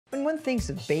When one thinks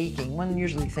of baking, one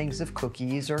usually thinks of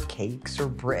cookies or cakes or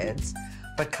breads,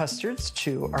 but custards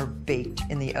too are baked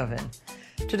in the oven.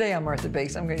 Today on Martha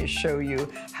Bakes, I'm going to show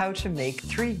you how to make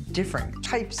 3 different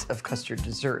types of custard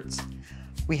desserts.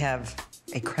 We have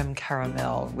a creme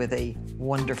caramel with a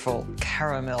wonderful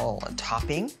caramel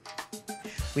topping.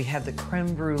 We have the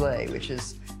crème brûlée, which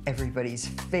is everybody's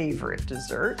favorite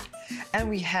dessert. And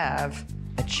we have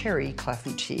a cherry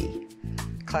clafouti.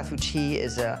 Clafouti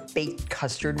is a baked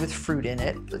custard with fruit in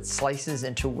it that slices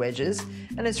into wedges,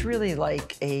 and it's really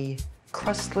like a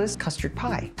crustless custard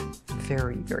pie.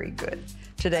 Very, very good.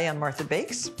 Today on Martha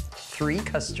Bakes, 3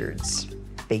 custards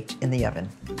baked in the oven.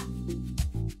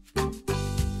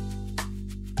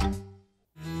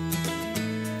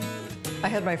 I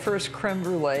had my first creme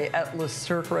brulee at Le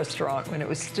Cirque restaurant when it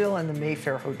was still in the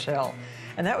Mayfair Hotel.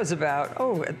 And that was about,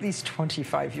 at least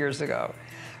 25 years ago.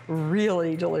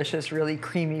 Really delicious, really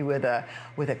creamy with a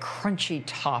crunchy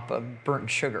top of burnt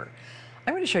sugar.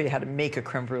 I'm going to show you how to make a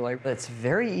creme brulee. It's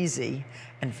very easy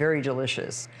and very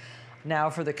delicious. Now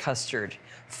for the custard.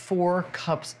 4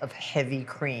 cups of heavy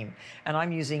cream. And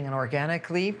I'm using an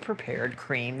organically prepared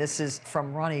cream. This is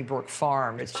from Ronnie Brook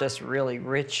Farm. It's just really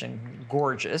rich and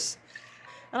gorgeous.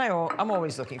 And I'm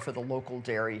always looking for the local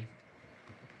dairy.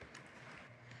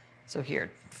 So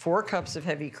here, 4 cups of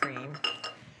heavy cream,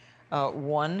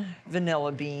 1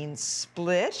 vanilla bean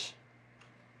split,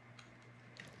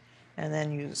 and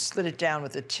then you slit it down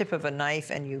with the tip of a knife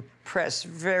and you press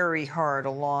very hard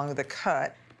along the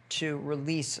cut to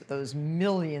release those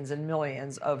millions and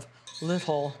millions of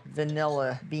little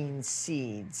vanilla bean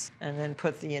seeds, and then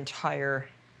put the entire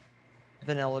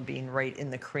vanilla bean right in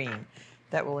the cream.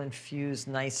 That will infuse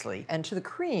nicely. And to the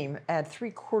cream, add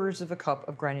 3/4 of a cup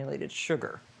of granulated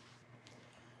sugar.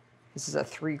 This is a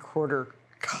 3/4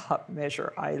 cup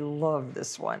measure. I love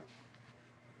this one.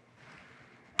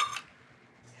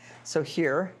 So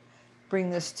here, bring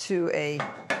this to a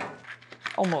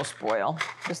almost boil,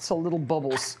 just so little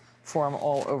bubbles form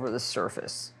all over the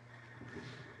surface.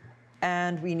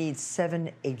 And we need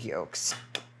 7 egg yolks.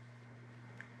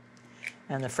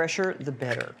 And the fresher, the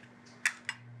better.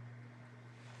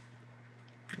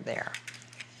 There.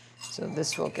 So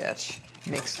this will get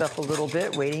mixed up a little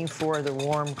bit, waiting for the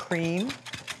warm cream.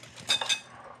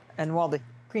 And while the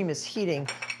cream is heating,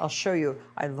 I'll show you,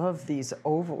 I love these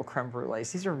oval creme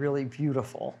brulees. These are really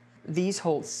beautiful. These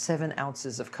hold 7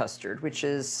 ounces of custard, which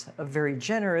is a very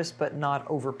generous but not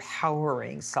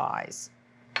overpowering size.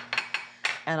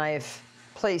 And I've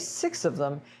placed 6 of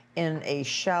them in a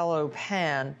shallow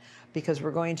pan because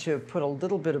we're going to put a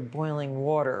little bit of boiling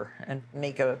water and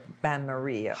make a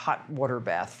bain-marie, a hot water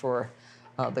bath for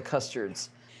the custards.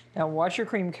 Now watch your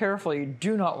cream carefully. You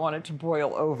do not want it to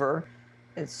boil over.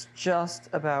 It's just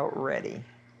about ready.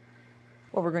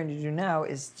 What we're going to do now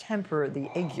is temper the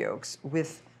egg yolks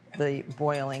with the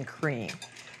boiling cream.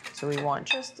 So we want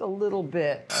just a little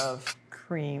bit of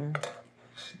cream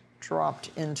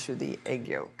dropped into the egg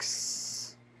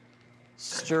yolks.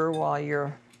 Stir while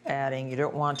you're adding. You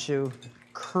don't want to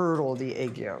curdle the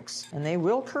egg yolks. And they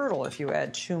will curdle if you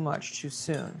add too much too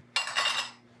soon.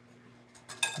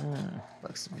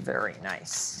 Looks very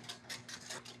nice.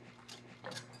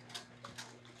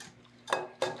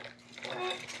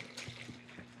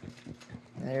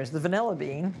 There's the vanilla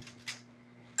bean.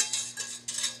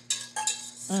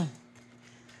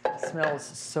 Smells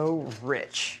so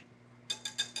rich.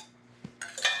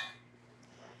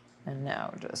 And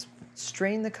now just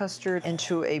strain the custard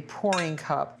into a pouring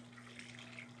cup.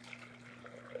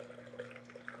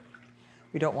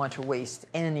 We don't want to waste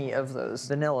any of those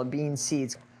vanilla bean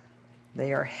seeds.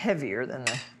 They are heavier than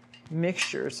the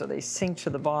mixture, so they sink to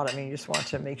the bottom, and you just want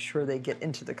to make sure they get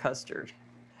into the custard.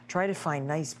 Try to find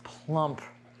nice, plump,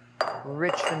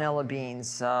 rich vanilla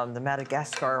beans. The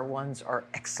Madagascar ones are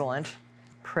excellent.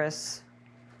 Press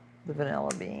the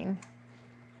vanilla bean.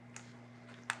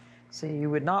 So you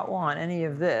would not want any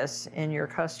of this in your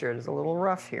custard. It's a little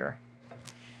rough here.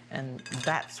 And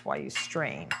that's why you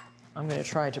strain. I'm going to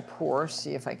try to pour,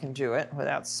 see if I can do it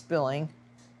without spilling.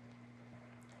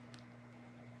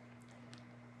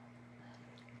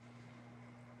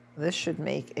 This should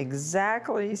make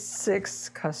exactly 6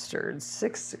 custards,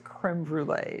 6 creme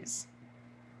brulees.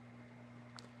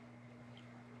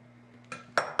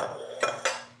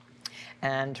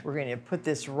 And we're going to put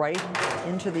this right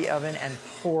into the oven and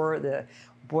pour the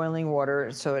boiling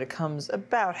water so it comes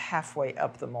about halfway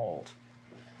up the mold.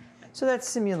 So that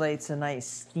simulates a nice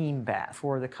steam bath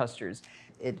for the custards.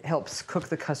 It helps cook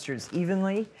the custards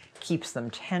evenly, keeps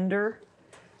them tender.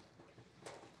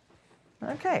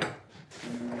 Okay.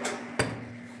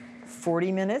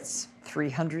 40 minutes,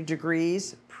 300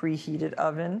 degrees, preheated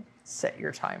oven, set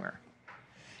your timer.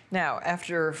 Now,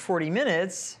 after 40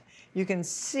 minutes, you can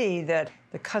see that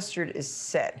the custard is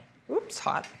set. Oops,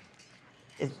 hot.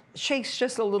 It shakes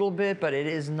just a little bit, but it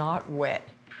is not wet.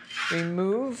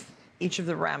 Remove each of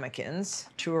the ramekins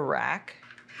to a rack.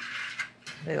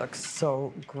 They look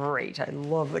so great. I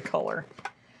love the color.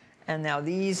 And now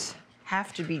these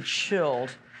have to be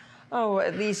chilled,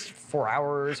 at least 4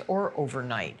 hours or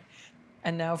overnight.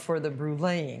 And now for the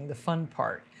bruleeing, the fun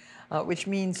part, which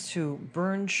means to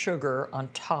burn sugar on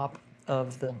top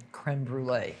of the creme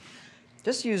brulee.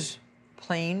 Just use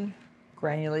plain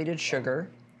granulated sugar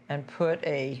and put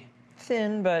a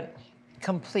thin but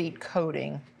complete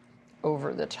coating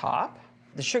over the top.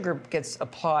 The sugar gets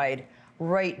applied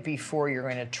right before you're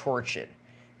going to torch it.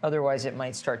 Otherwise, it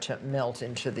might start to melt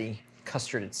into the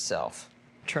custard itself.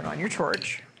 Turn on your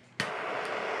torch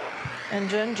and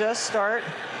then just start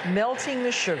melting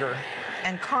the sugar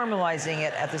and caramelizing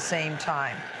it at the same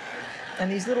time. And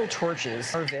these little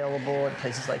torches are available at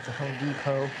places like the Home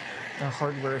Depot, the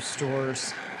hardware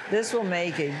stores. This will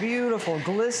make a beautiful,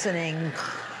 glistening,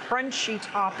 crunchy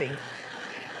topping.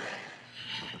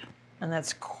 And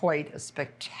that's quite a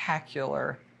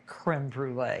spectacular creme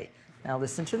brulee. Now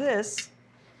listen to this.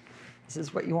 This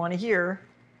is what you want to hear.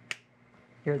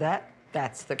 Hear that?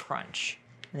 That's the crunch.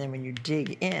 And then when you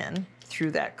dig in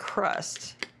through that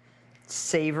crust,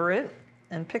 savor it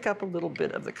and pick up a little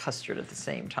bit of the custard at the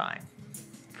same time.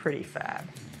 Pretty fab.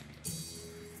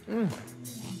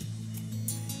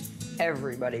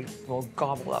 Everybody will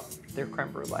gobble up their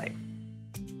creme brulee.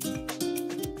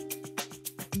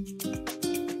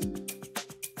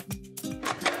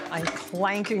 I'm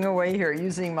clanking away here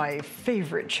using my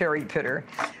favorite cherry pitter.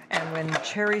 And when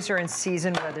cherries are in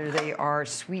season, whether they are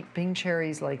sweet Bing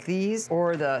cherries like these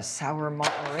or the sour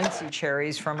Montmorency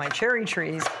cherries from my cherry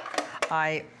trees,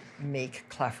 I make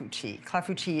clafouti.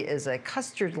 Clafouti is a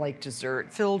custard-like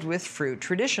dessert filled with fruit,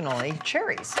 traditionally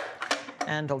cherries,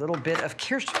 and a little bit of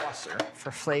Kirschwasser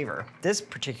for flavor. This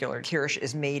particular kirsch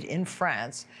is made in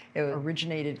France. It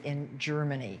originated in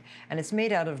Germany, and it's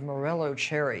made out of Morello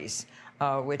cherries,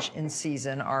 which in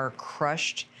season are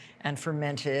crushed and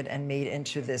fermented and made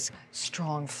into this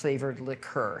strong flavored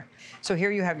liqueur. So here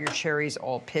you have your cherries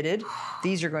all pitted.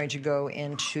 These are going to go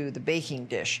into the baking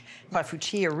dish.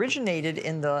 Clafouti originated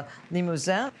in the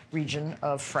Limousin region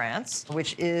of France,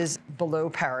 which is below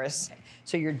Paris.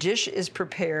 So your dish is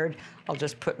prepared. I'll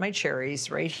just put my cherries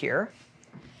right here.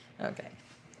 Okay.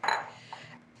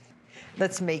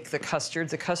 Let's make the custard.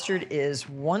 The custard is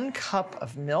 1 cup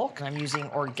of milk. I'm using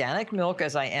organic milk,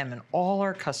 as I am in all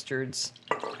our custards,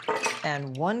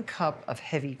 and 1 cup of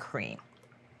heavy cream.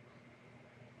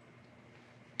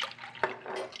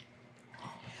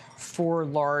 4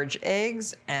 large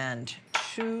eggs and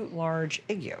 2 large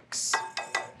egg yolks.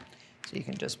 So you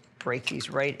can just break these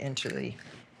right into the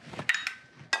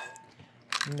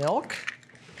milk.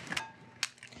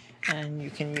 And you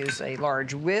can use a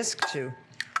large whisk to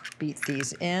beat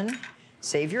these in.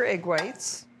 Save your egg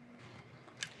whites.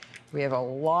 We have a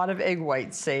lot of egg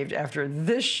whites saved after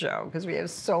this show because we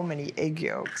have so many egg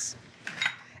yolks.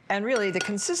 And really, the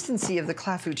consistency of the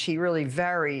clafouti really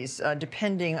varies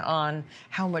depending on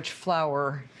how much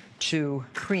flour to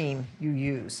cream you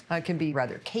use. It can be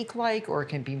rather cake-like or it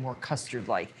can be more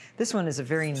custard-like. This one is a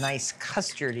very nice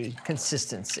custardy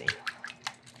consistency.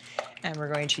 And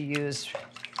we're going to use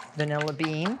vanilla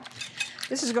bean.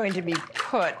 This is going to be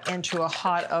put into a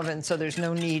hot oven, so there's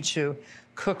no need to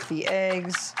cook the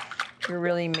eggs. You're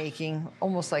really making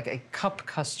almost like a cup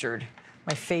custard.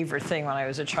 My favorite thing when I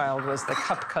was a child was the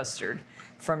cup custard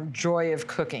from Joy of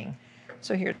Cooking.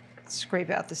 So here, scrape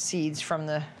out the seeds from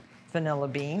the vanilla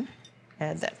bean.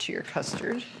 Add that to your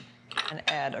custard. And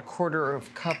add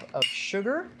 1/4 cup of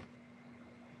sugar.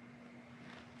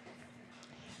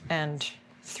 And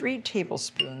 3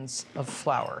 tablespoons of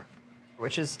flour,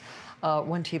 which is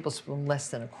 1 tablespoon less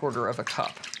than 1/4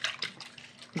 cup.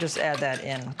 Just add that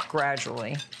in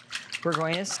gradually. We're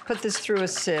going to put this through a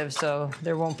sieve so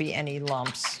there won't be any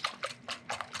lumps.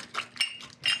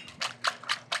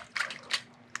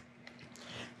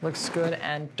 Looks good,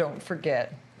 and don't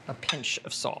forget a pinch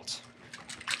of salt.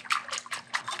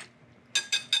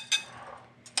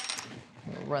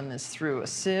 We'll run this through a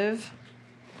sieve.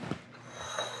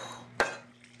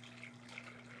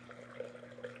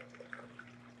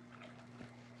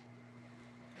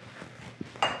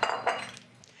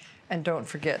 And don't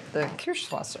forget the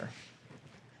Kirschwasser.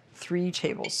 3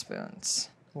 tablespoons.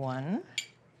 1,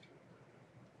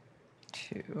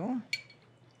 2,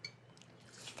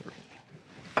 3.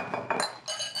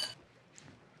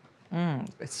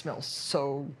 It smells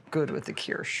so good with the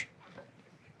kirsch.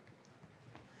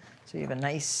 So you have a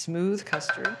nice smooth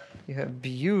custard. You have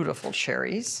beautiful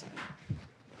cherries.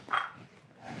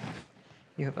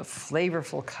 You have a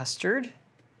flavorful custard.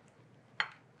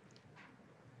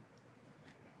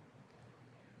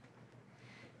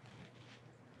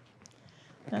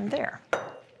 And there.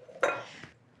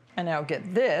 And now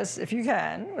get this, if you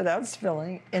can, without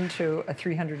spilling, into a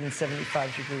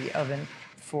 375-degree oven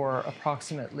for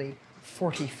approximately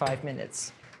 45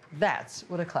 minutes. That's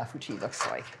what a clafouti looks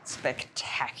like.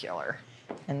 Spectacular.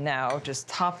 And now just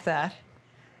top that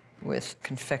with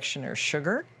confectioner's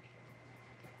sugar.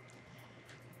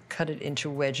 Cut it into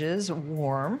wedges,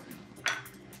 warm.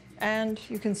 And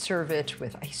you can serve it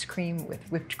with ice cream, with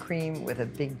whipped cream, with a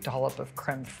big dollop of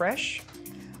crème fraîche,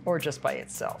 or just by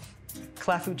itself.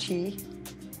 Clafouti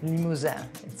Limousin.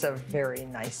 It's a very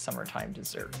nice summertime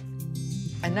dessert.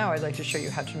 And now I'd like to show you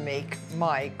how to make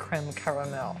my Creme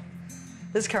Caramel.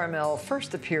 This caramel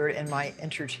first appeared in my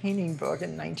entertaining book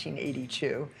in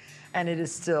 1982, and it is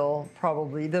still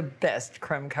probably the best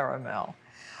creme caramel.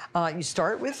 You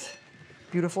start with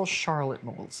beautiful charlotte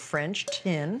molds, French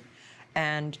tin,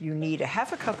 and you need a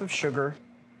half a cup of sugar,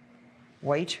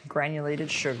 white granulated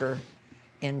sugar,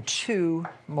 in 2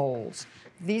 molds.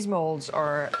 These molds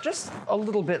are just a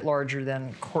little bit larger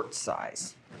than quart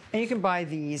size. And you can buy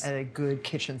these at a good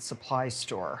kitchen supply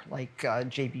store like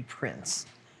J.B. Prince.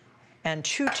 And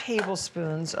 2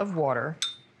 tablespoons of water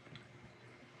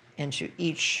into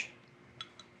each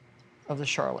of the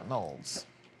charlotte molds.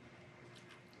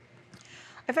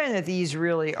 I find that these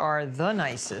really are the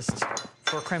nicest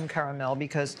for creme caramel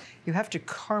because you have to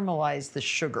caramelize the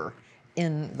sugar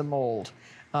in the mold.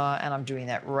 And I'm doing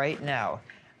that right now.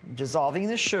 Dissolving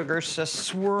the sugar, just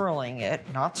swirling it,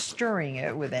 not stirring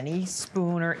it with any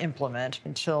spoon or implement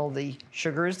until the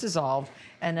sugar is dissolved.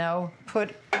 And now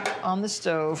put on the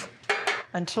stove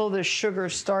until the sugar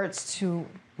starts to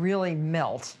really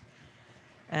melt.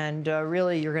 And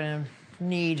really, you're gonna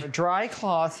need a dry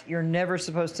cloth. You're never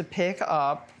supposed to pick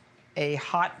up a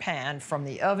hot pan from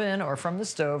the oven or from the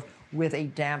stove with a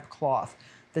damp cloth.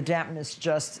 The dampness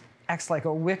just acts like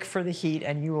a wick for the heat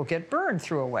and you will get burned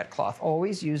through a wet cloth.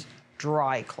 Always use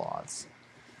dry cloths.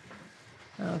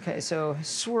 Okay, so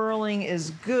swirling is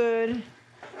good.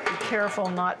 Be careful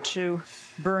not to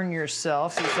burn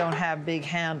yourself. These don't have big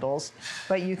handles,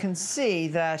 but you can see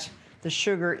that the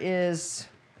sugar is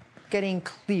getting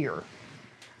clear.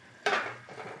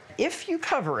 If you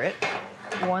cover it,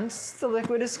 once the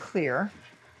liquid is clear,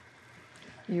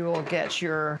 you will get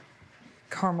your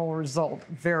caramel result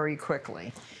very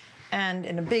quickly. And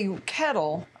in a big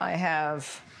kettle, I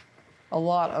have a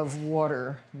lot of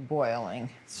water boiling.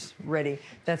 It's ready.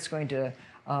 That's going to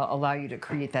allow you to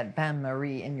create that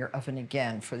bain-marie in your oven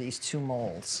again for these 2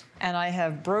 molds. And I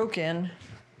have broken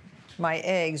my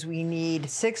eggs. We need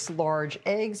 6 large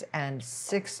eggs and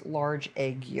 6 large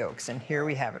egg yolks. And here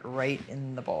we have it right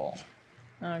in the bowl.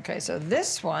 Okay, so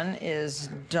this one is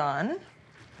done.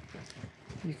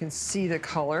 You can see the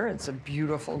color. It's a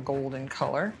beautiful golden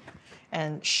color.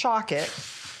 And shock it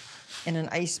in an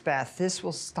ice bath. This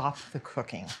will stop the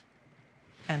cooking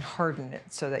and harden it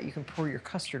so that you can pour your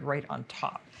custard right on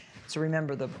top. So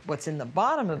remember, what's in the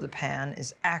bottom of the pan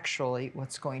is actually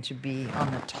what's going to be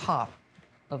on the top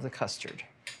of the custard.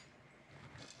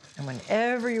 And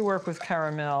whenever you work with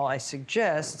caramel, I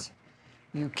suggest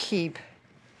you keep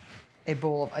a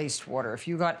bowl of iced water. If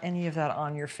you got any of that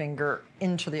on your finger,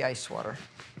 into the ice water.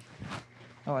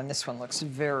 Oh, and this one looks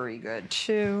very good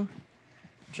too.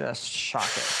 Just shock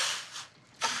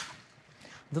it.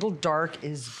 A little dark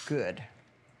is good.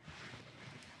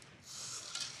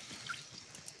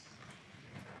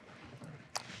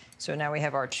 So now we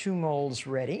have our 2 molds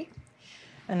ready.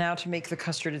 And now to make the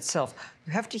custard itself,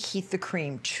 you have to heat the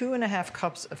cream. 2½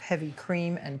 cups of heavy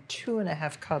cream and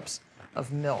 2½ cups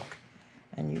of milk.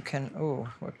 And you can, oh,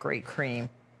 what great cream.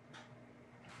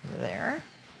 There.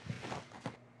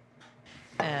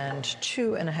 And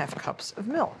 2½ cups of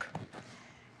milk.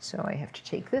 So I have to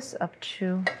take this up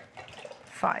to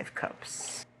 5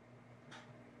 cups.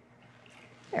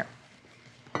 There.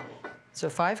 So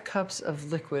 5 cups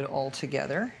of liquid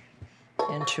altogether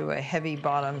into a heavy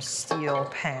bottom steel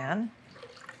pan.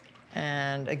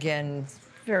 And again,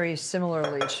 very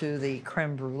similarly to the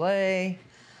creme brulee,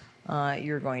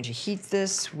 you're going to heat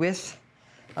this with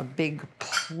a big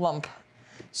plump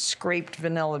scraped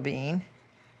vanilla bean.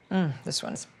 This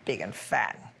one's big and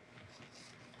fat.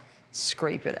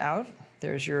 Scrape it out.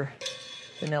 There's your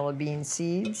vanilla bean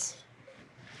seeds.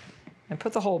 And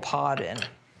put the whole pod in.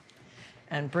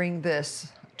 And bring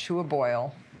this to a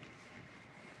boil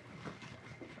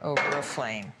over a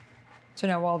flame. So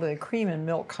now while the cream and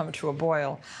milk come to a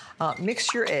boil,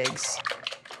 mix your eggs.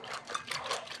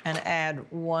 and add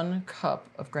 1 cup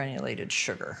of granulated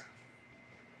sugar.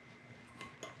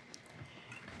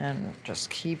 And just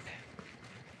keep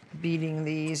beating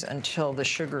these until the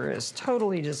sugar is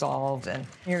totally dissolved, and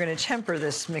you're gonna temper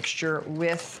this mixture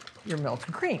with your milk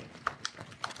and cream.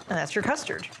 And that's your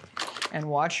custard. And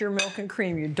watch your milk and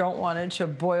cream. You don't want it to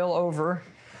boil over.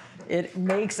 It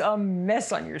makes a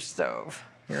mess on your stove.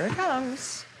 Here it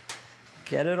comes.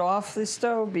 Get it off the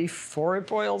stove before it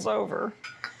boils over.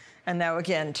 And now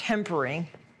again, tempering,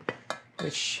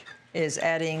 which is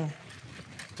adding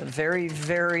the very,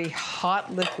 very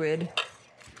hot liquid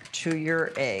to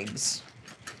your eggs,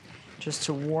 just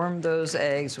to warm those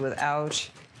eggs without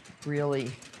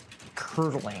really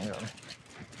curdling them.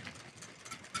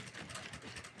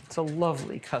 It's a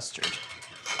lovely custard.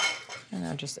 And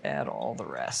now just add all the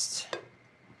rest.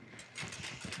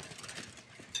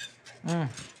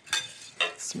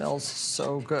 Smells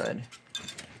so good.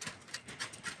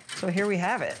 So here we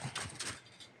have it.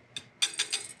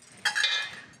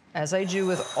 As I do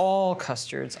with all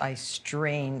custards, I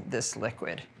strain this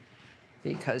liquid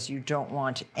because you don't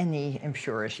want any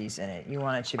impurities in it. You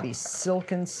want it to be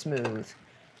silken smooth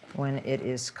when it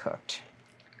is cooked.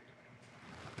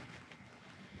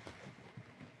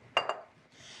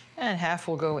 And half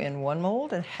will go in one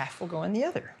mold and half will go in the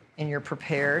other in your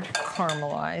prepared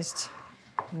caramelized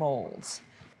molds.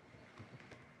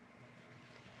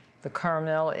 The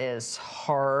caramel is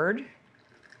hard.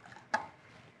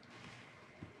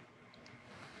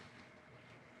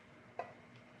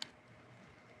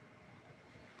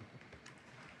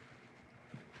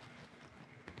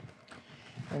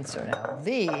 And so now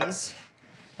these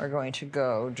are going to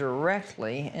go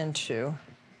directly into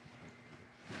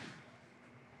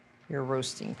your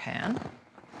roasting pan.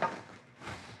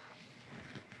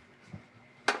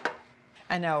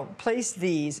 And now place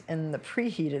these in the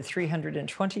preheated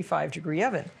 325-degree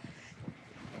oven.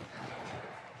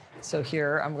 So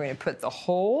here I'm going to put the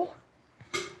whole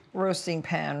roasting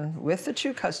pan with the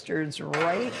 2 custards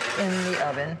right in the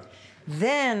oven.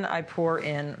 Then I pour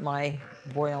in my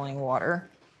boiling water.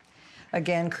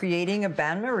 Again, creating a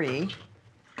bain-marie,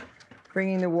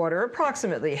 bringing the water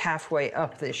approximately halfway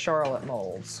up the charlotte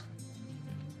molds.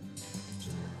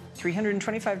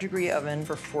 325-degree oven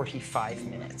for 45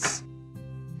 minutes.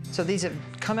 So these have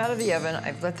come out of the oven.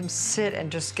 I've let them sit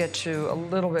and just get to a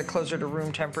little bit closer to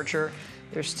room temperature.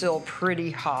 They're still pretty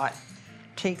hot.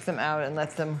 Take them out and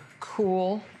let them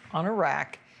cool on a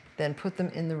rack, then put them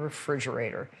in the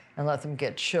refrigerator and let them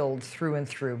get chilled through and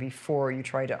through before you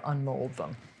try to unmold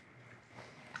them.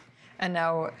 And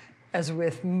now, as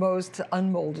with most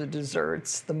unmolded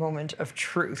desserts, the moment of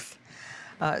truth.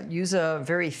 Use a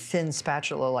very thin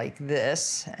spatula like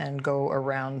this and go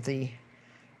around the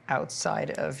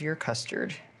outside of your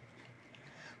custard,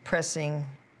 pressing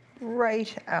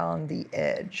right on the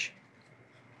edge.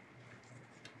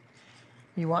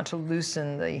 You want to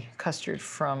loosen the custard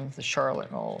from the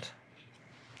charlotte mold.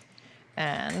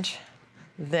 And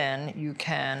then you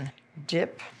can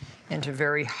dip into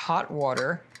very hot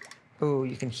water. Ooh,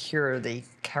 you can hear the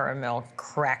caramel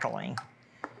crackling,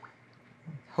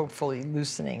 hopefully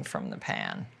loosening from the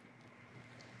pan.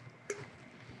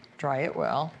 Dry it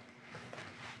well.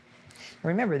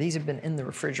 Remember, these have been in the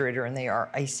refrigerator and they are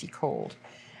icy cold.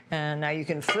 And now you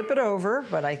can flip it over,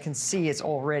 but I can see it's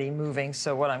already moving.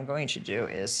 So what I'm going to do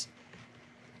is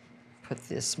put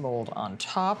this mold on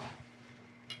top,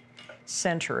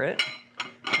 center it,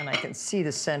 and I can see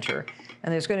the center.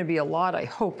 And there's going to be a lot, I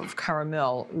hope, of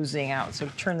caramel oozing out. So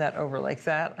turn that over like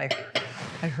that.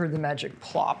 I heard the magic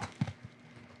plop.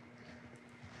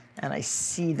 And I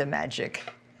see the magic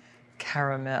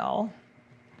caramel.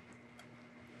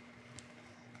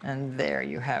 And there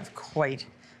you have quite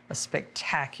a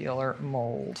spectacular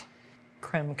mold.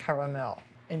 Creme caramel.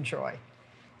 Enjoy.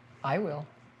 I will.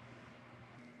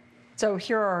 So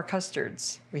here are our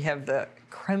custards. We have the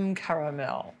creme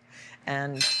caramel,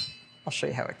 and I'll show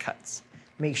you how it cuts.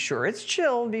 Make sure it's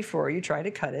chilled before you try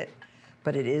to cut it,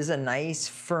 but it is a nice,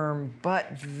 firm,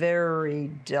 but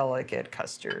very delicate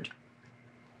custard.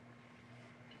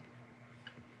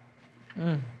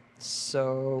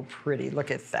 So pretty. Look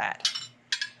at that.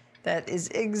 That is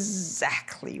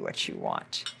exactly what you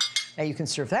want. Now you can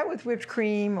serve that with whipped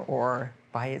cream or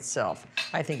by itself.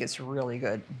 I think it's really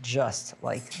good just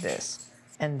like this.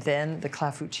 And then the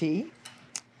clafouti.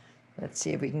 Let's see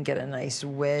if we can get a nice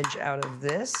wedge out of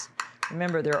this.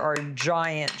 Remember, there are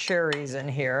giant cherries in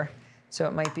here, so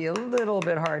it might be a little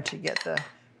bit hard to get the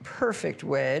perfect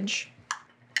wedge.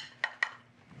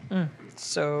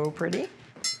 So pretty.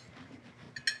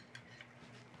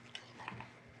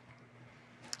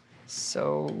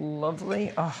 So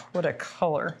lovely. Oh, what a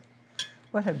color.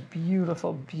 What a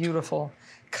beautiful, beautiful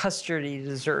custardy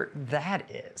dessert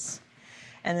that is.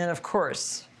 And then, of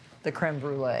course, the creme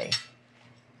brulee.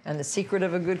 And the secret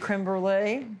of a good creme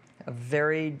brulee, a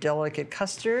very delicate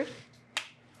custard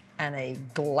and a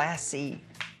glassy,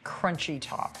 crunchy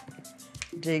top.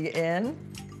 Dig in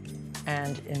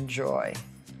and enjoy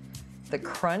the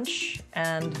crunch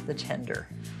and the tender.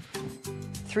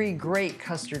 3 great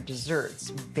custard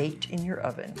desserts baked in your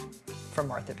oven from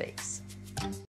Martha Bakes.